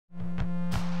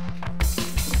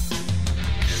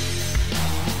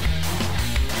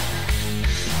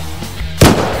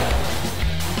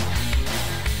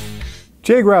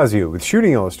Jay Grazio with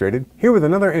Shooting Illustrated, here with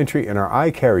another entry in our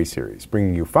I Carry series,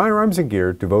 bringing you firearms and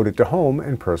gear devoted to home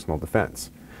and personal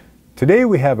defense. Today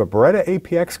we have a Beretta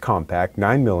APX Compact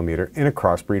 9mm in a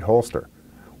CrossBreed holster.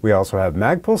 We also have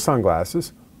Magpul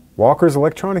sunglasses, Walker's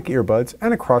electronic earbuds,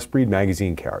 and a CrossBreed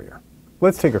magazine carrier.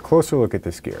 Let's take a closer look at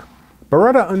this gear.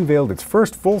 Beretta unveiled its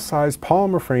first full-size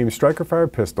polymer frame striker-fire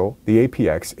pistol, the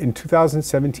APX, in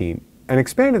 2017 and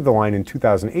expanded the line in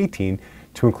 2018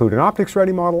 to include an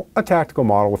optics-ready model, a tactical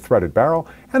model with threaded barrel,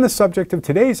 and the subject of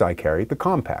today's I Carry, the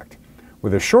Compact.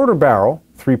 With a shorter barrel,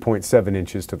 3.7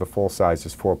 inches to the full size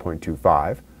is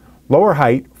 4.25, lower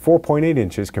height, 4.8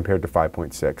 inches compared to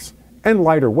 5.6, and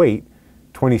lighter weight,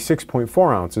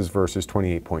 26.4 ounces versus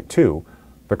 28.2,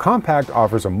 the Compact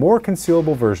offers a more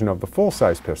concealable version of the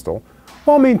full-size pistol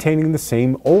while maintaining the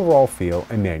same overall feel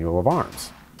and manual of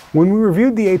arms. When we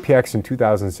reviewed the APX in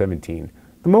 2017,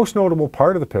 the most notable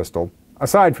part of the pistol,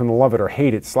 aside from the love it or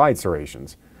hate it slide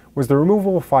serrations, was the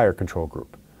removable fire control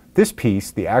group. This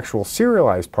piece, the actual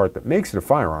serialized part that makes it a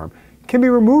firearm, can be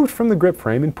removed from the grip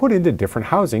frame and put into different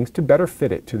housings to better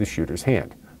fit it to the shooter's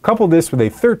hand. Couple this with a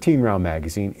 13-round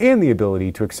magazine and the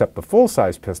ability to accept the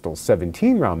full-size pistol's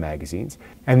 17-round magazines,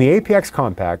 and the APX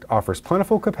Compact offers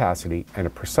plentiful capacity and a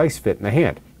precise fit in the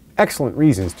hand. Excellent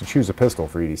reasons to choose a pistol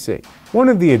for EDC. One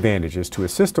of the advantages to a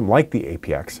system like the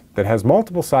APX that has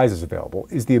multiple sizes available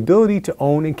is the ability to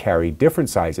own and carry different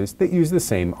sizes that use the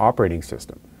same operating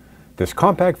system. This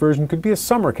compact version could be a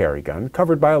summer carry gun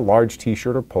covered by a large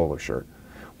t-shirt or polo shirt,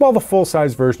 while the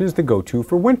full-size version is the go-to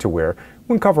for winter wear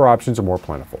when cover options are more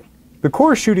plentiful. The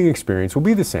core shooting experience will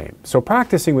be the same, so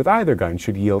practicing with either gun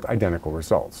should yield identical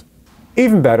results.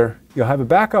 Even better, you'll have a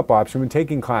backup option when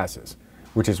taking classes,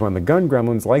 which is when the gun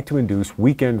gremlins like to induce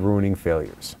weekend-ruining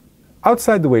failures.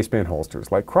 Outside the waistband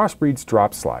holsters like CrossBreed's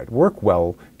Drop Slide work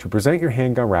well to present your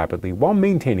handgun rapidly while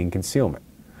maintaining concealment.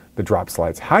 The Drop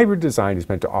Slide's hybrid design is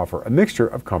meant to offer a mixture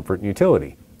of comfort and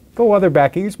utility. The leather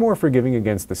backing is more forgiving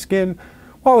against the skin,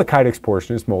 while the Kydex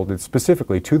portion is molded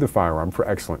specifically to the firearm for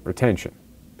excellent retention.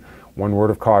 One word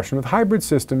of caution with hybrid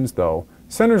systems, though,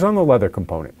 centers on the leather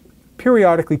component.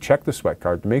 Periodically check the sweat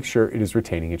guard to make sure it is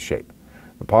retaining its shape.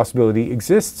 The possibility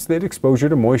exists that exposure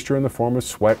to moisture in the form of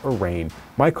sweat or rain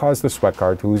might cause the sweat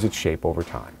guard to lose its shape over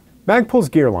time. Magpul's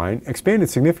gear line, expanded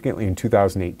significantly in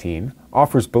 2018,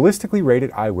 offers ballistically rated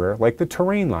eyewear like the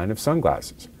Terrain line of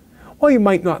sunglasses. While you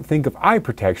might not think of eye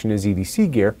protection as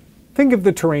EDC gear, think of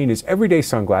the Terrain as everyday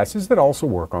sunglasses that also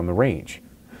work on the range.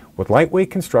 With lightweight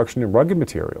construction and rugged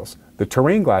materials, the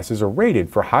Terrain glasses are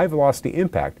rated for high-velocity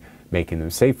impact, making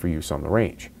them safe for use on the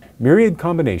range. Myriad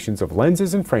combinations of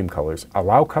lenses and frame colors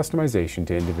allow customization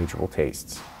to individual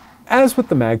tastes. As with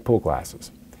the Magpul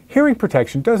glasses, hearing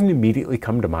protection doesn't immediately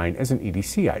come to mind as an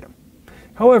EDC item.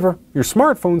 However, your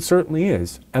smartphone certainly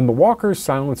is, and the Walker's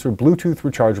Silencer Bluetooth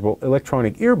rechargeable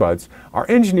electronic earbuds are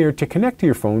engineered to connect to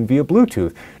your phone via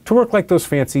Bluetooth to work like those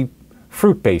fancy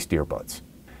fruit-based earbuds.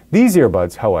 These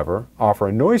earbuds, however, offer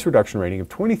a noise reduction rating of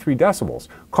 23 decibels,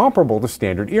 comparable to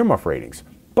standard earmuff ratings,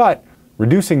 but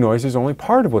reducing noise is only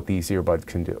part of what these earbuds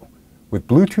can do. With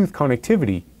Bluetooth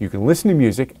connectivity, you can listen to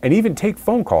music and even take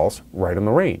phone calls right on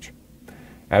the range.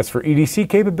 As for EDC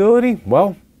capability,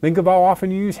 well, think of how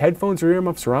often you use headphones or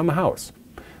earmuffs around the house.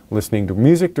 Listening to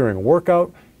music during a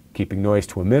workout, keeping noise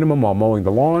to a minimum while mowing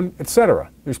the lawn, etc.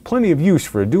 There's plenty of use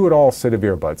for a do-it-all set of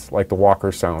earbuds like the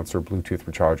Walker Silencer Bluetooth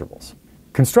rechargeables.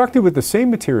 Constructed with the same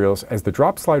materials as the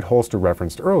Drop Slide holster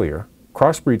referenced earlier,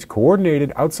 CrossBreed's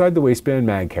coordinated outside-the-waistband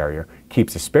mag carrier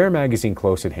keeps a spare magazine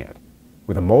close at hand.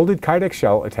 With a molded Kydex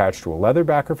shell attached to a leather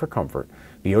backer for comfort,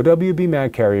 the OWB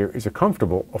mag carrier is a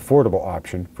comfortable, affordable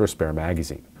option for a spare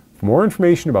magazine. For more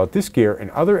information about this gear and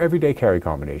other everyday carry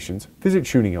combinations, visit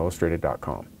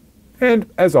shootingillustrated.com. And,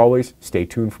 as always, stay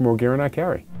tuned for more gear on I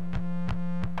Carry.